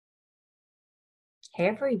Hey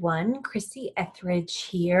everyone, Chrissy Etheridge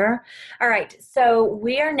here. All right, so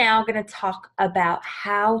we are now going to talk about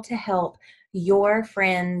how to help your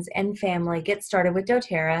friends and family get started with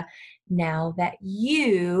doTERRA now that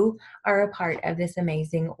you are a part of this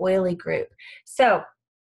amazing oily group. So,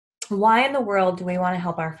 why in the world do we want to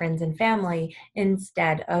help our friends and family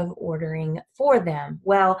instead of ordering for them?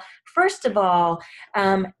 Well, first of all,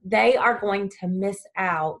 they are going to miss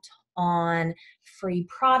out on free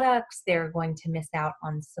products. They're going to miss out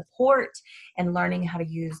on support and learning how to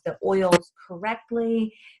use the oils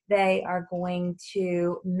correctly. They are going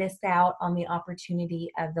to miss out on the opportunity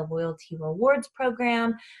of the loyalty rewards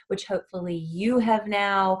program, which hopefully you have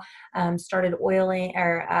now started oiling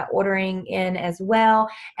or ordering in as well,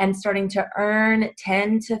 and starting to earn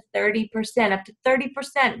 10 to 30%, up to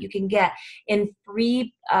 30% you can get in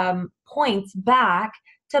free points back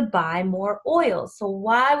to buy more oils. So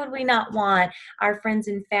why would we not want our friends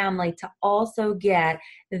and family to also get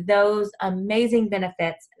those amazing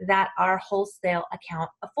benefits that our wholesale account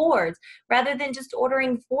affords rather than just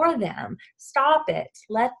ordering for them? Stop it.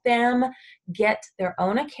 Let them get their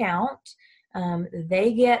own account.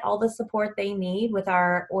 They get all the support they need with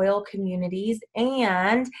our oil communities,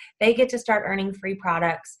 and they get to start earning free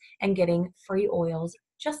products and getting free oils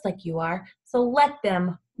just like you are. So let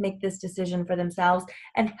them make this decision for themselves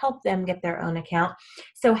and help them get their own account.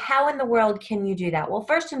 So how in the world can you do that? Well,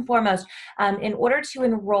 first and foremost, in order to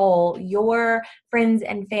enroll your friends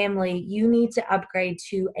and family, you need to upgrade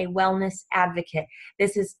to a wellness advocate.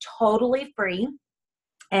 This is totally free.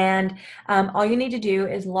 And all you need to do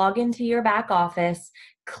is log into your back office,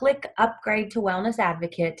 click Upgrade to Wellness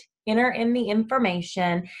Advocate, enter in the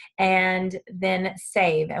information, and then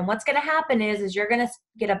save. And what's going to happen is you're going to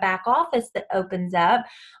get a back office that opens up.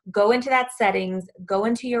 Go into that settings, go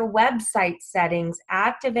into your website settings,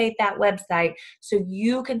 activate that website so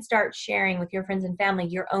you can start sharing with your friends and family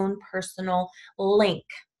your own personal link.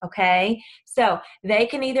 Okay, so they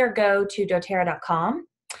can either go to doTERRA.com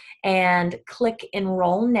and click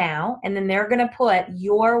enroll now, and then they're going to put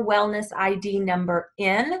your wellness ID number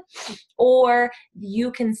in, or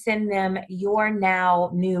you can send them your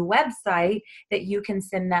now new website that you can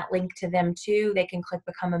send that link to them to. They can click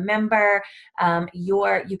become a member.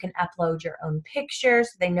 You can upload your own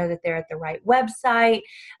pictures so they know that they're at the right website,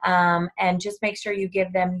 and just make sure you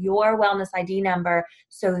give them your wellness ID number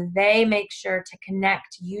so they make sure to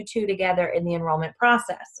connect you two together in the enrollment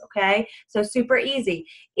process. Okay, so super easy.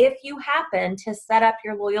 If you happen to set up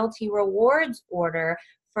your loyalty rewards order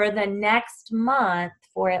for the next month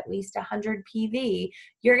for at least 100 PV,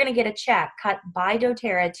 you're going to get a check cut by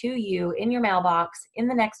doTERRA to you in your mailbox in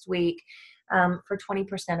the next week for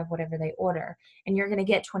 20% of whatever they order. And you're going to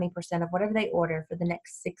get 20% of whatever they order for the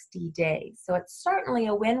next 60 days. So it's certainly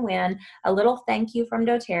a win-win. A little thank you from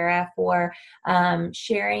doTERRA for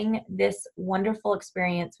sharing this wonderful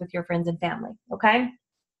experience with your friends and family. Okay?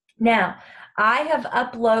 Now, I have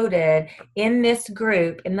uploaded in this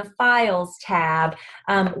group, in the Files tab,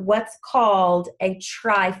 what's called a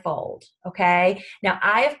trifold, okay? Now,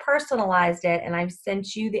 I have personalized it, and I've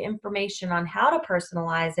sent you the information on how to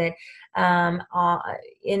personalize it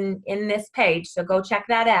in this page, so go check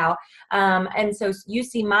that out. And so you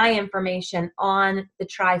see my information on the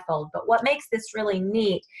trifold, but what makes this really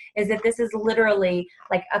neat is that this is literally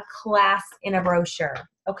like a class in a brochure.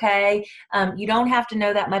 Okay, you don't have to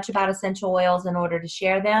know that much about essential oils in order to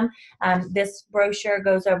share them. This brochure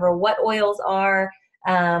goes over what oils are,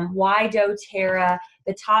 why doTERRA,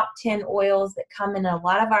 the top 10 oils that come in a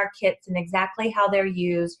lot of our kits and exactly how they're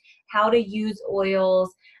used, how to use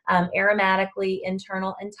oils aromatically,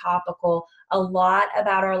 internal and topical, a lot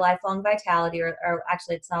about our lifelong vitality, or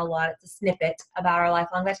actually it's not a lot, it's a snippet about our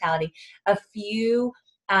lifelong vitality, a few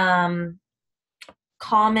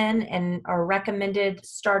common and or recommended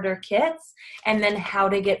starter kits, and then how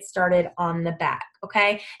to get started on the back.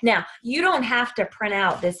 Okay, now you don't have to print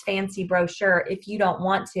out this fancy brochure if you don't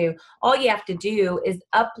want to. All you have to do is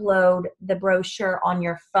upload the brochure on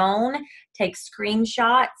your phone, take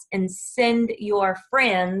screenshots, and send your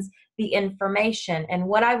friends the information. And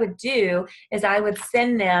what I would do is I would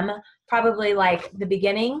send them probably like the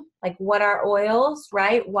beginning, like what are oils,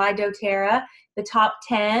 right? Why doTERRA, the top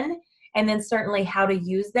 10, and then certainly how to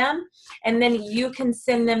use them. And then you can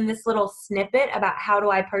send them this little snippet about how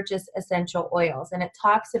do I purchase essential oils. And it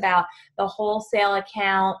talks about the wholesale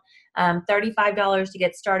account, $35 to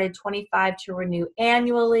get started, $25 to renew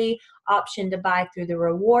annually, option to buy through the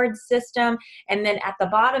rewards system. And then at the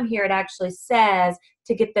bottom here, it actually says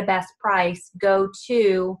to get the best price, go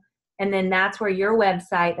to, and then that's where your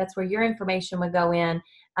website, that's where your information would go in,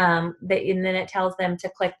 And then it tells them to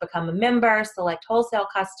click become a member, select wholesale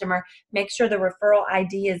customer, make sure the referral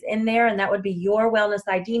ID is in there, and that would be your wellness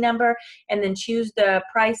ID number, and then choose the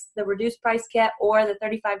price, the reduced price kit or the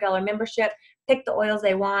 $35 membership, pick the oils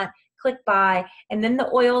they want, click buy, and then the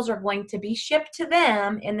oils are going to be shipped to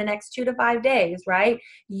them in the next 2 to 5 days, right?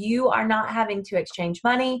 You are not having to exchange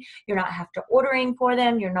money. You're not have to ordering for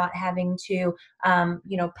them. You're not having to,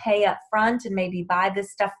 pay up front and maybe buy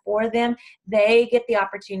this stuff for them. They get the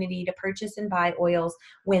opportunity to purchase and buy oils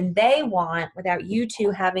when they want without you two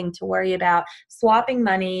having to worry about swapping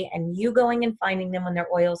money and you going and finding them when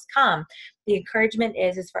their oils come. The encouragement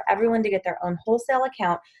is for everyone to get their own wholesale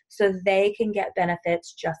account so they can get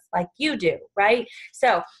benefits just like you do, right?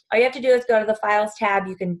 So all you have to do is go to the Files tab.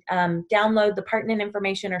 You can download the pertinent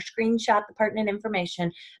information or screenshot the pertinent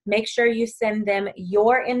information. Make sure you send them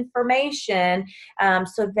your information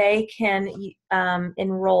so they can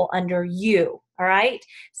enroll under you, all right?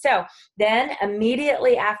 So then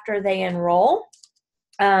immediately after they enroll,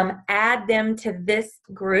 add them to this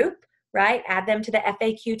group, right? Add them to the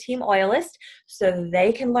FAQ Team Oilist so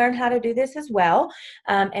they can learn how to do this as well.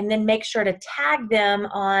 And then make sure to tag them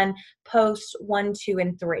on posts 1, 2,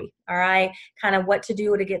 and 3, all right? Kind of what to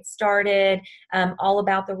do to get started, all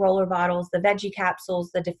about the roller bottles, the veggie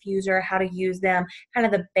capsules, the diffuser, how to use them, kind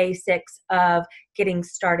of the basics of getting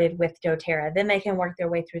started with doTERRA. Then they can work their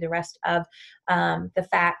way through the rest of the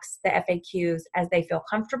facts, the FAQs as they feel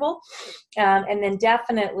comfortable. And then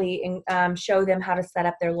definitely show them how to set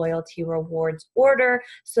up their loyalty rewards order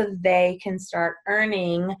so they can start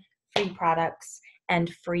earning free products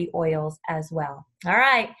and free oils as well. All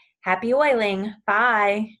right. Happy oiling.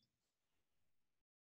 Bye.